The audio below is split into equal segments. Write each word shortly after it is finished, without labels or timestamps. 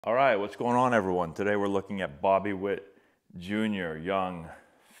All right, what's going on, everyone? Today we're looking at Bobby Witt Jr., young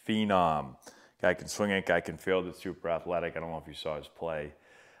phenom. Guy can swing it, guy can field it, super athletic. I don't know if you saw his play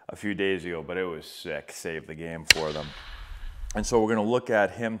a few days ago, but it was sick. Saved the game for them. And so we're going to look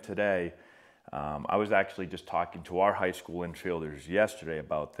at him today. I was actually just talking to our high school infielders yesterday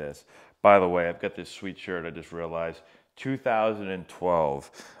about this. By the way, I've got this sweet shirt I just realized.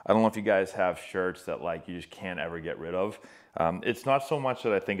 2012. I don't know if you guys have shirts that like you just can't ever get rid of. It's not so much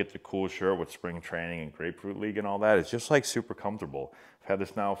that I think it's a cool shirt with spring training and Grapefruit League and all that. It's just like super comfortable. I've had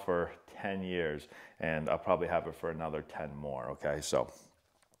this now for 10 years and I'll probably have it for another 10 more, okay? So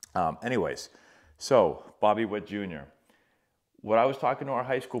anyways, so Bobby Witt Jr. What I was talking to our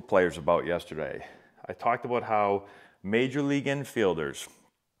high school players about yesterday, I talked about how major league infielders,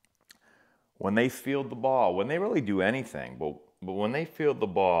 when they field the ball, when they really do anything, but when they field the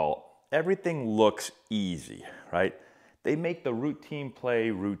ball, everything looks easy, right? They make the routine play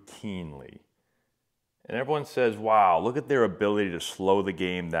routinely. And everyone says, wow, look at their ability to slow the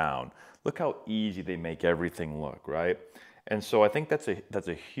game down. Look how easy they make everything look, right? And so I think that's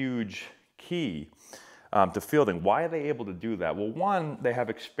a huge key to fielding. Why are they able to do that? Well, one, they have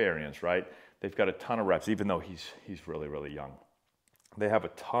experience, right? They've got a ton of reps, even though he's really, really young. They have a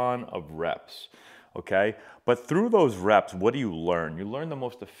ton of reps, okay? But through those reps, what do you learn? You learn the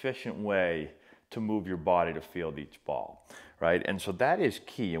most efficient way to move your body to field each ball, right? And so that is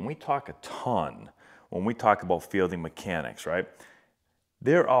key. And we talk a ton when we talk about fielding mechanics, right?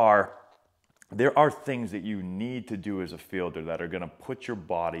 There are things that you need to do as a fielder that are going to put your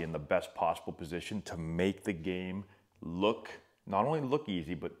body in the best possible position to make the game not only look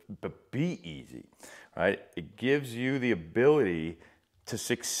easy, but be easy, right? It gives you the ability to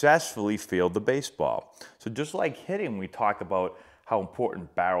successfully field the baseball. So just like hitting, we talk about how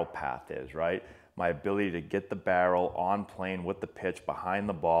important barrel path is, right? My ability to get the barrel on plane with the pitch behind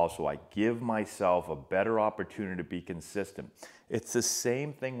the ball so I give myself a better opportunity to be consistent. It's the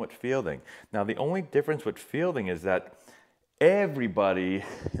same thing with fielding. Now, the only difference with fielding is that everybody,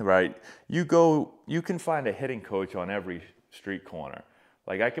 right, you can find a hitting coach on every street corner.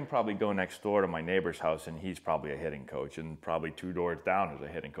 Like I can probably go next door to my neighbor's house and he's probably a hitting coach, and probably 2 doors down is a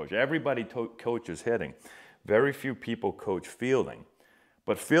hitting coach. Everybody coaches hitting. Very few people coach fielding.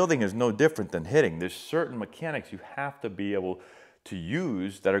 But fielding is no different than hitting. There's certain mechanics you have to be able to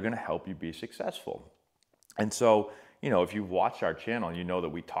use that are going to help you be successful. And so, you know, if you've watched our channel, you know that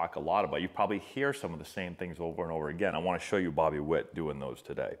we talk a lot about, you probably hear some of the same things over and over again. I want to show you Bobby Witt doing those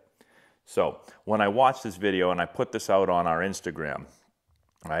today. So when I watched this video and I put this out on our Instagram,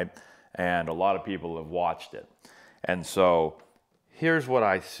 right? And a lot of people have watched it. And so here's what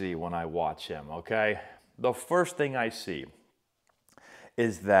I see when I watch him, okay? The first thing I see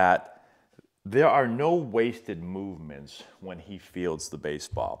is that there are no wasted movements when he fields the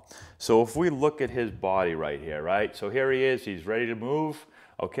baseball. So if we look at his body right here, right? So here he is, he's ready to move,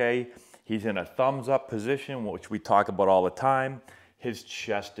 okay? He's in a thumbs up position, which we talk about all the time. His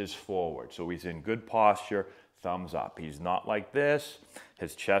chest is forward, so he's in good posture, thumbs up. He's not like this.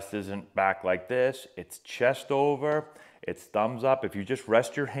 His chest isn't back like this. It's chest over. It's thumbs up. If you just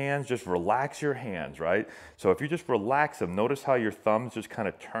rest your hands, just relax your hands, right? So if you just relax them, notice how your thumbs just kind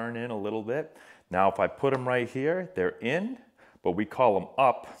of turn in a little bit. Now, if I put them right here, they're in, but we call them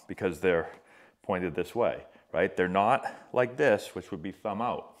up because they're pointed this way, right? They're not like this, which would be thumb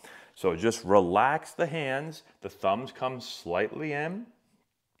out. So just relax the hands. The thumbs come slightly in.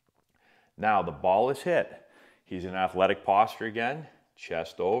 Now the ball is hit. He's in athletic posture again,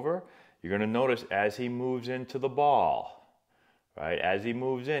 chest over. You're going to notice as he moves into the ball, right? As he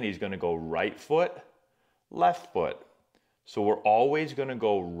moves in, he's going to go right foot, left foot. So we're always going to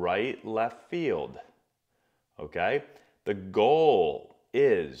go right, left field, okay? The goal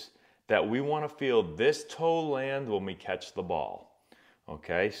is that we want to feel this toe land when we catch the ball,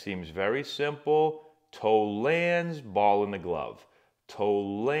 okay? Seems very simple. Toe lands, ball in the glove. Toe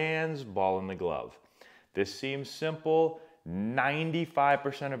lands, ball in the glove. This seems simple.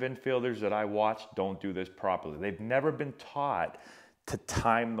 95% of infielders that I watch don't do this properly. They've never been taught to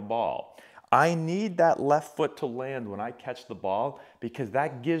time the ball. I need that left foot to land when I catch the ball because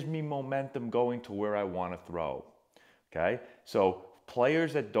that gives me momentum going to where I want to throw. Okay? So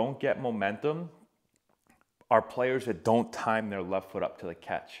players that don't get momentum are players that don't time their left foot up to the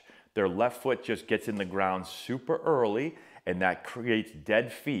catch. Their left foot just gets in the ground super early, and that creates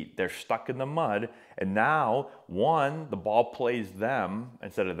dead feet. They're stuck in the mud, and now, one, the ball plays them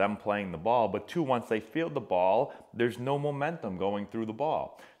instead of them playing the ball, but two, once they field the ball, there's no momentum going through the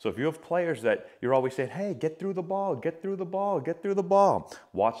ball. So if you have players that you're always saying, hey, get through the ball, get through the ball, get through the ball,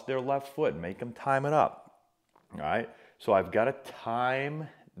 watch their left foot, make them time it up, all right? So I've got to time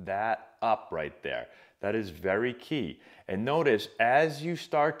that up right there. That is very key. And notice, as you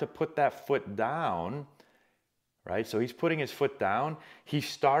start to put that foot down, right? So he's putting his foot down. He's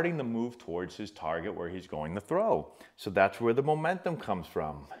starting to move towards his target where he's going to throw. So that's where the momentum comes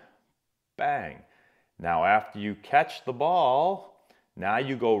from. Bang. Now after you catch the ball, now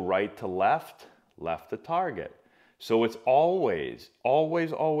you go right to left, left to target. So it's always,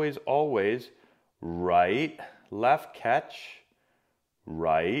 always, always, always right, left catch,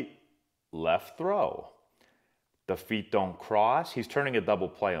 right, left throw. The feet don't cross. He's turning a double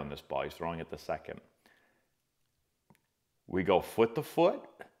play on this ball. He's throwing it the second. We go foot to foot,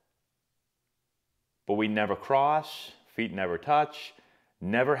 but we never cross, feet never touch,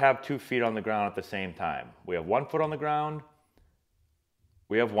 never have 2 feet on the ground at the same time. We have 1 foot on the ground,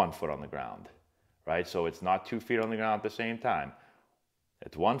 we have 1 foot on the ground, right? So it's not 2 feet on the ground at the same time.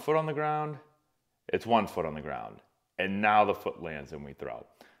 It's 1 foot on the ground, it's 1 foot on the ground. And now the foot lands and we throw,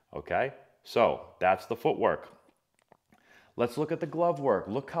 okay? So that's the footwork. Let's look at the glove work.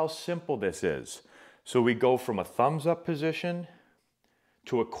 Look how simple this is. So we go from a thumbs up position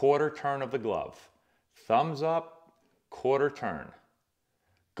to a quarter turn of the glove. Thumbs up, quarter turn.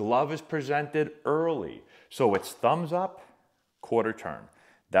 Glove is presented early. So it's thumbs up, quarter turn.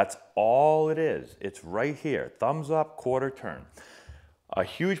 That's all it is. It's right here. Thumbs up, quarter turn. A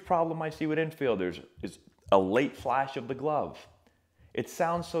huge problem I see with infielders is a late flash of the glove. It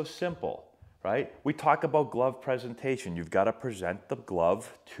sounds so simple, right? We talk about glove presentation. You've got to present the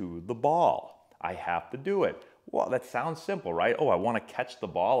glove to the ball. I have to do it. Well, that sounds simple, right? Oh, I want to catch the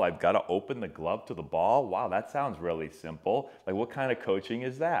ball. I've got to open the glove to the ball. Wow, that sounds really simple. Like, what kind of coaching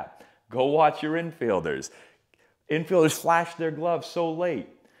is that? Go watch your infielders. Infielders flash their gloves so late,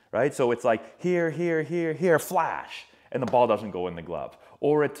 right? So it's like here, here, here, here, flash, and the ball doesn't go in the glove.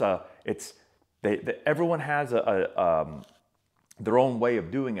 Or everyone has their own way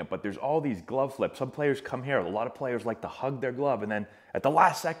of doing it, but there's all these glove flips. Some players come here. A lot of players like to hug their glove, and then at the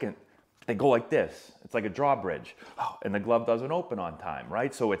last second, they go like this. It's like a drawbridge, and the glove doesn't open on time,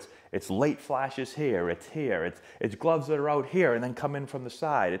 right? So it's late flashes here, it's gloves that are out here and then come in from the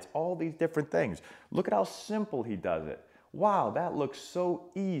side. It's all these different things. Look at how simple he does it. Wow, that looks so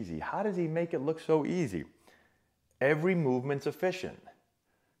easy. How does he make it look so easy? Every movement's efficient.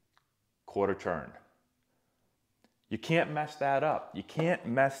 Quarter turn. You can't mess that up. You can't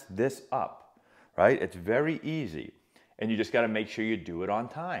mess this up, right? It's very easy, and you just got to make sure you do it on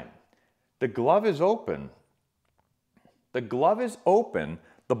time. The glove is open. The glove is open.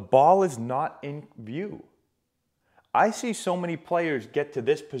 The ball is not in view. I see so many players get to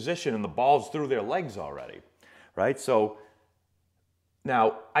this position and the ball's through their legs already, right? So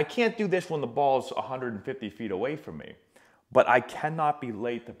now I can't do this when the ball's 150 feet away from me, but I cannot be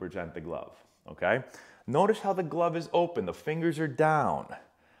late to present the glove, okay? Notice how the glove is open. The fingers are down.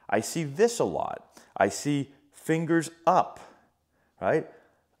 I see this a lot. I see fingers up, right?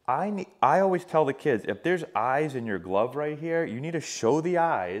 I always tell the kids, if there's eyes in your glove right here, you need to show the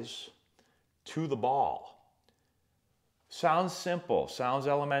eyes to the ball. Sounds simple, sounds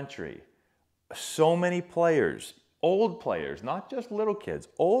elementary. So many players, old players, not just little kids,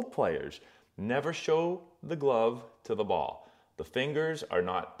 old players, never show the glove to the ball. The fingers are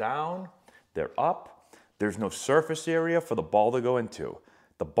not down, they're up. There's no surface area for the ball to go into.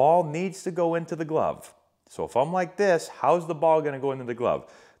 The ball needs to go into the glove. So if I'm like this, how's the ball going to go into the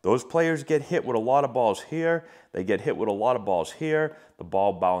glove? Those players get hit with a lot of balls here. They get hit with a lot of balls here. The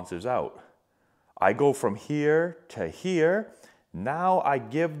ball bounces out. I go from here to here. Now I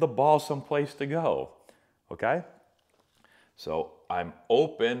give the ball some place to go. Okay? So I'm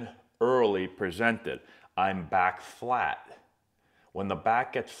open, early, presented. I'm back flat. When the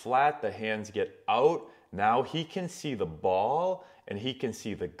back gets flat, the hands get out. Now he can see the ball and he can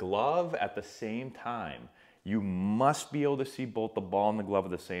see the glove at the same time. You must be able to see both the ball and the glove at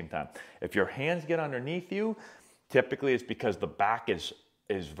the same time. If your hands get underneath you, typically it's because the back is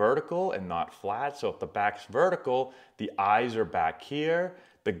vertical and not flat. So if the back's vertical, the eyes are back here.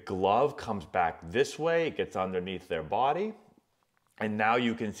 The glove comes back this way. It gets underneath their body. And now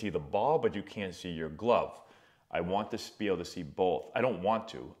you can see the ball, but you can't see your glove. I want to be able to see both. I don't want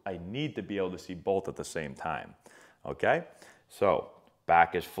to. I need to be able to see both at the same time. Okay? So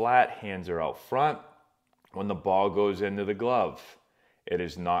back is flat, hands are out front. When the ball goes into the glove, it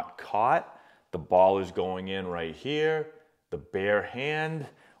is not caught. The ball is going in right here. The bare hand,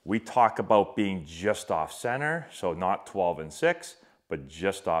 we talk about being just off center, so not 12 and 6, but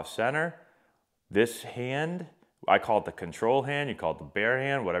just off center. This hand, I call it the control hand, you call it the bare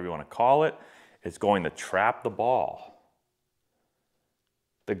hand, whatever you want to call it, it's going to trap the ball.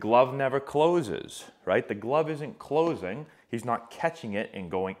 The glove never closes, right? The glove isn't closing. He's not catching it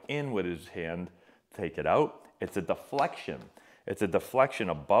and going in with his hand, take it out. It's a deflection. It's a deflection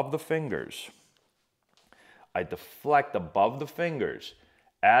above the fingers. I deflect above the fingers.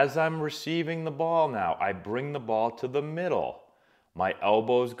 As I'm receiving the ball now, I bring the ball to the middle. My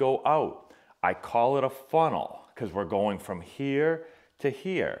elbows go out. I call it a funnel because we're going from here to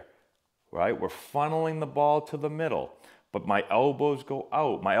here, right? We're funneling the ball to the middle, but my elbows go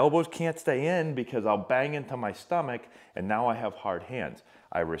out. My elbows can't stay in because I'll bang into my stomach, and now I have hard hands.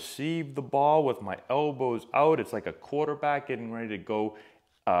 I receive the ball with my elbows out. It's like a quarterback getting ready to go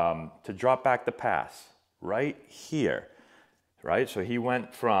to drop back the pass right here, right? So he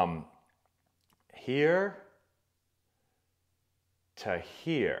went from here to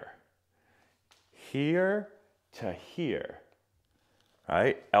here, here to here,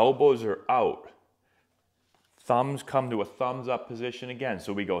 right? Elbows are out. Thumbs come to a thumbs up position again.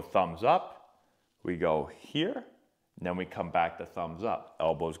 So we go thumbs up, we go here, and then we come back to thumbs up.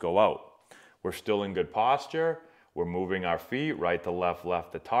 Elbows go out. We're still in good posture. We're moving our feet right to left,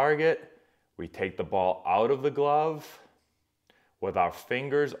 left to target. We take the ball out of the glove with our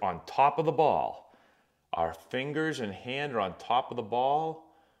fingers on top of the ball. Our fingers and hand are on top of the ball.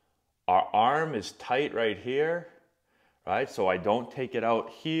 Our arm is tight right here, right? So I don't take it out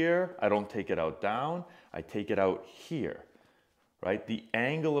here. I don't take it out down. I take it out here, right? The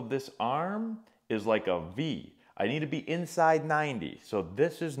angle of this arm is like a V. I need to be inside 90. So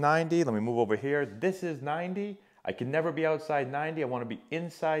this is 90. Let me move over here. This is 90. I can never be outside 90. I want to be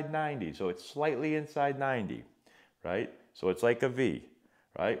inside 90. So it's slightly inside 90, right? So it's like a V,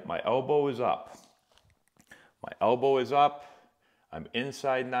 right? My elbow is up. My elbow is up. I'm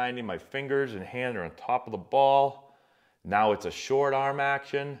inside 90. My fingers and hand are on top of the ball. Now it's a short arm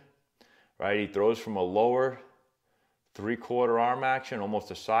action, right? He throws from a lower 3/4 arm action,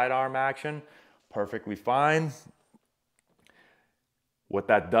 almost a side arm action. Perfectly fine. What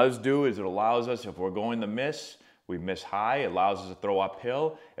that does do is it allows us, if we're going to miss, we miss high. It allows us to throw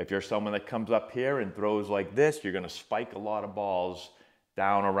uphill. If you're someone that comes up here and throws like this, you're going to spike a lot of balls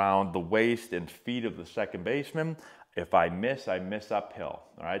down around the waist and feet of the second baseman. If I miss uphill.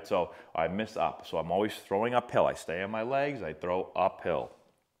 All right, so I miss up. So I'm always throwing uphill. I stay on my legs, I throw uphill.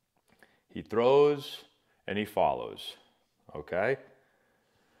 He throws and he follows. Okay?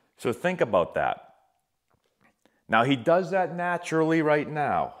 So think about that. Now he does that naturally right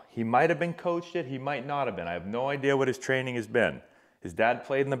now. He might have been coached it, he might not have been. I have no idea what his training has been. His dad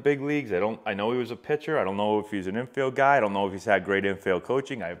played in the big leagues. I know he was a pitcher. I don't know if he's an infield guy. I don't know if he's had great infield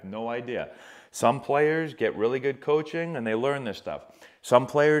coaching. I have no idea. Some players get really good coaching and they learn this stuff. Some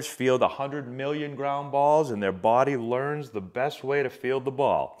players field 100 million ground balls and their body learns the best way to field the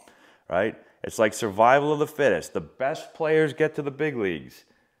ball, right? It's like survival of the fittest. The best players get to the big leagues.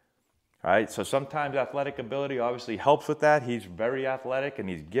 All right, so sometimes athletic ability obviously helps with that. He's very athletic and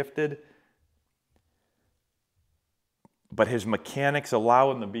he's gifted. But his mechanics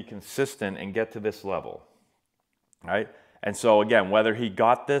allow him to be consistent and get to this level. All right? And so again, whether he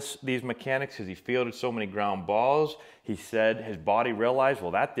got these mechanics because he fielded so many ground balls, he said his body realized,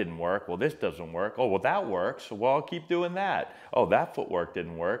 well, that didn't work. Well, this doesn't work. Oh, well, that works. Well, I'll keep doing that. Oh, that footwork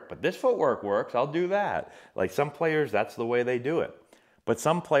didn't work, but this footwork works. I'll do that. Like some players, that's the way they do it. But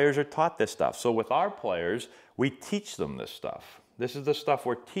some players are taught this stuff. So with our players, we teach them this stuff. This is the stuff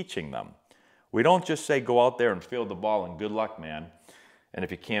we're teaching them. We don't just say, go out there and field the ball and good luck, man. And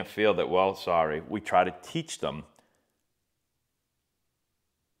if you can't field it, well, sorry. We try to teach them.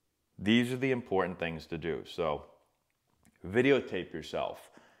 These are the important things to do. So videotape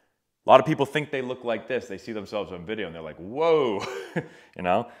yourself. A lot of people think they look like this. They see themselves on video and they're like, whoa, you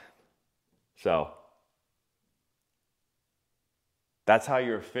know? So that's how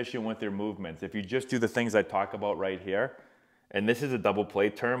you're efficient with your movements. If you just do the things I talk about right here, and this is a double play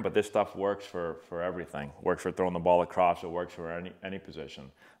term, but this stuff works for everything. Works for throwing the ball across. It works for any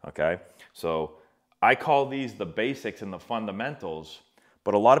position, okay? So I call these the basics and the fundamentals,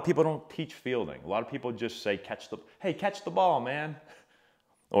 but a lot of people don't teach fielding. A lot of people just say, hey, catch the ball, man.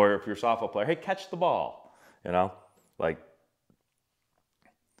 Or if you're a softball player, hey, catch the ball, you know? Like,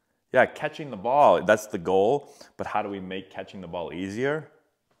 yeah, catching the ball, that's the goal, but how do we make catching the ball easier?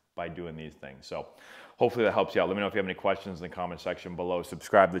 By doing these things. So hopefully that helps you out. Let me know if you have any questions in the comment section below.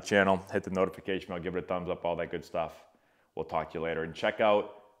 Subscribe to the channel, hit the notification bell, give it a thumbs up, all that good stuff. We'll talk to you later. And check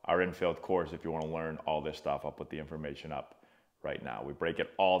out our Infield course if you want to learn all this stuff. I'll put the information up right now. We break it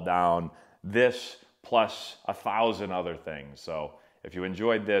all down, this plus 1,000 other things. So if you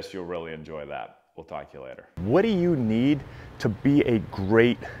enjoyed this, you'll really enjoy that. We'll talk to you later. What do you need to be a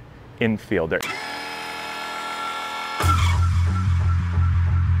great infielder?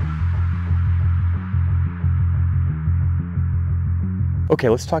 Okay,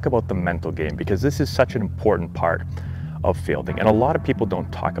 let's talk about the mental game, because this is such an important part of fielding, and a lot of people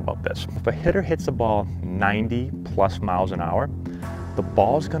don't talk about this. If a hitter hits a ball 90 plus miles an hour, the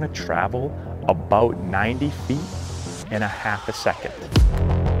ball's gonna travel about 90 feet in a half a second.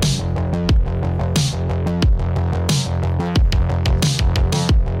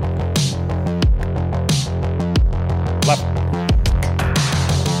 Left.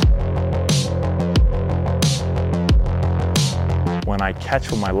 When I catch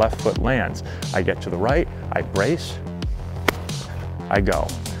where my left foot lands, I get to the right, I brace, I go.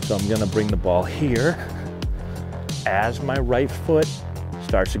 So I'm gonna bring the ball here as my right foot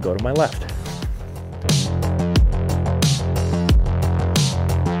starts to go to my left.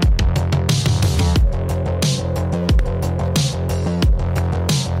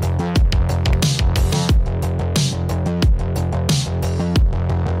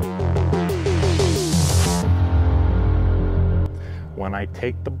 When I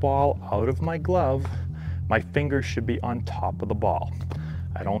take the ball out of my glove, my fingers should be on top of the ball.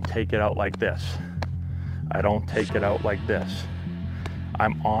 I don't take it out like this. I don't take it out like this.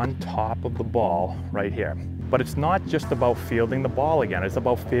 I'm on top of the ball right here. But it's not just about fielding the ball again, it's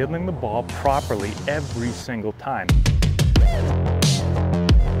about fielding the ball properly every single time.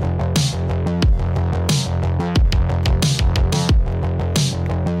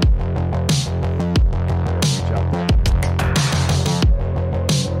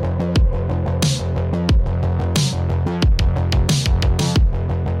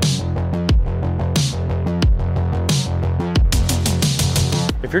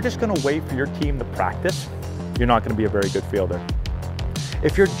 If you're just gonna wait for your team to practice, you're not gonna be a very good fielder.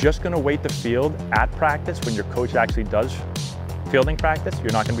 If you're just gonna wait to field at practice when your coach actually does fielding practice,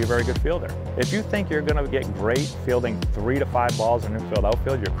 you're not gonna be a very good fielder. If you think you're gonna get great fielding 3 to 5 balls in infield,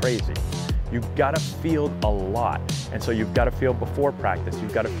 outfield, you're crazy. You've gotta field a lot. And so you've gotta field before practice,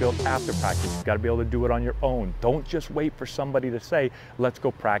 you've gotta field after practice, you've gotta be able to do it on your own. Don't just wait for somebody to say, let's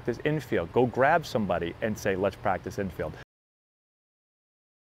go practice infield. Go grab somebody and say, let's practice infield.